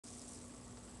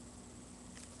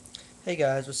Hey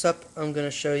guys, what's up? I'm going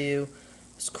to show you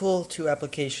this cool two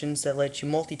applications that let you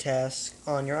multitask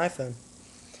on your iPhone.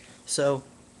 So,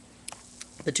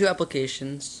 the two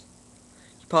applications,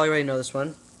 you probably already know this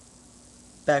one,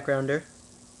 Backgrounder,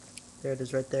 there it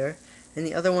is right there, and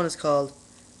the other one is called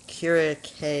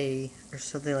Kirikae or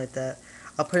something like that.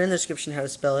 I'll put in the description how to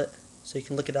spell it so you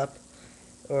can look it up,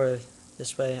 or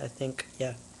this way I think,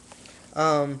 yeah.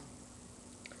 Um,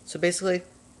 so basically,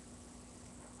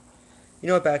 you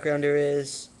know what Backgrounder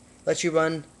is, lets you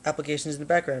run applications in the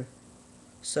background.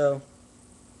 So,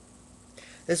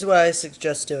 this is what I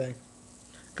suggest doing.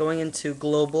 Going into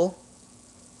global,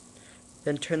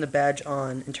 then turn the badge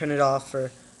on and turn it off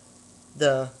for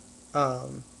the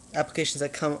applications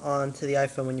that come onto the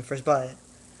iPhone when you first buy it,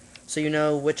 so you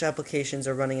know which applications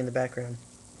are running in the background.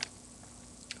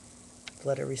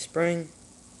 Let it respring.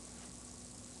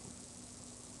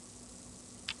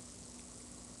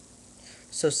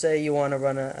 So say you want to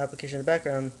run an application in the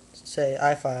background, say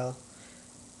iFile,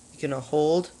 you can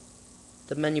hold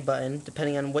the menu button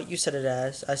depending on what you set it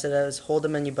as. I set it as hold the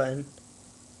menu button,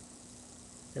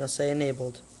 and it'll say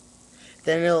enabled.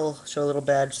 Then it'll show a little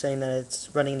badge saying that it's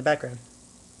running in the background.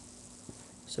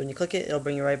 So when you click it, it'll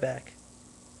bring you right back.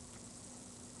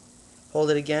 Hold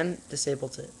it again,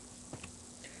 disables it.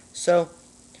 So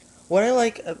what I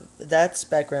like, that's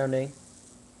backgrounding,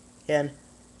 and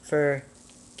for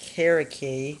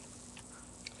Kirikae,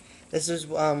 this is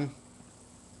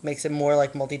makes it more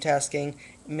like multitasking,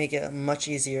 make it much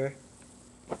easier.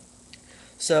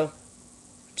 So,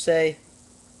 say,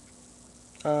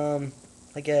 I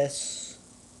guess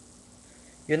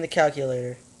you're in the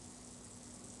calculator,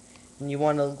 and you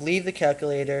want to leave the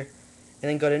calculator, and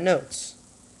then go to Notes,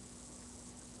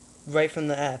 right from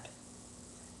the app.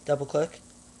 Double click,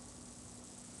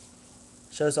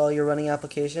 shows all your running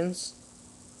applications.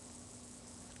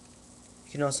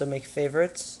 You can also make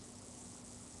favorites,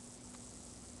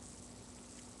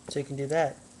 so you can do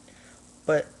that.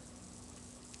 But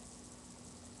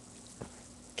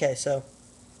okay, so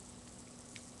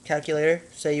calculator.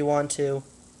 Say you want to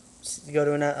go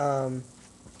to an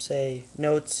say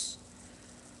notes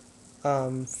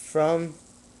from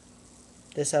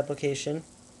this application,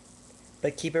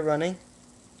 but keep it running.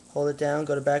 Hold it down.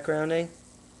 Go to backgrounding.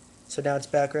 So now it's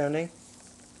backgrounding.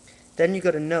 Then you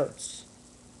go to notes.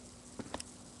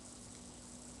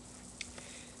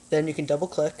 Then you can double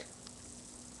click.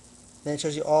 Then it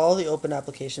shows you all the open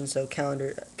applications. So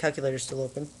calculator is still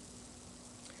open.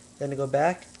 Then to go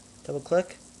back, double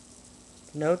click,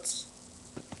 notes.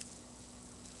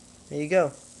 There you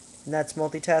go. And that's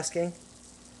multitasking.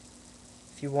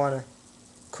 If you want to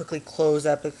quickly close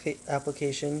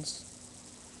applications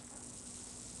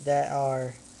that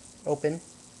are open,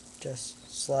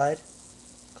 just slide,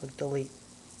 click delete.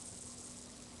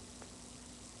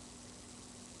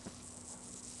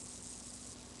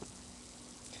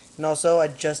 And also, I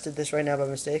just did this right now by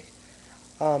mistake.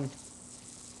 You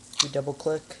double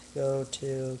click, go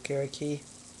to Kirikae. You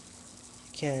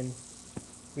can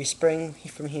respring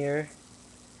from here.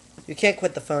 You can't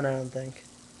quit the phone, I don't think.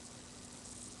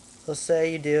 They'll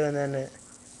say you do, and then it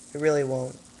really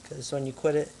won't, because when you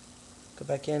quit it, go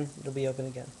back in, it'll be open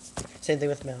again. Same thing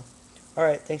with mail.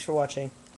 Alright, thanks for watching.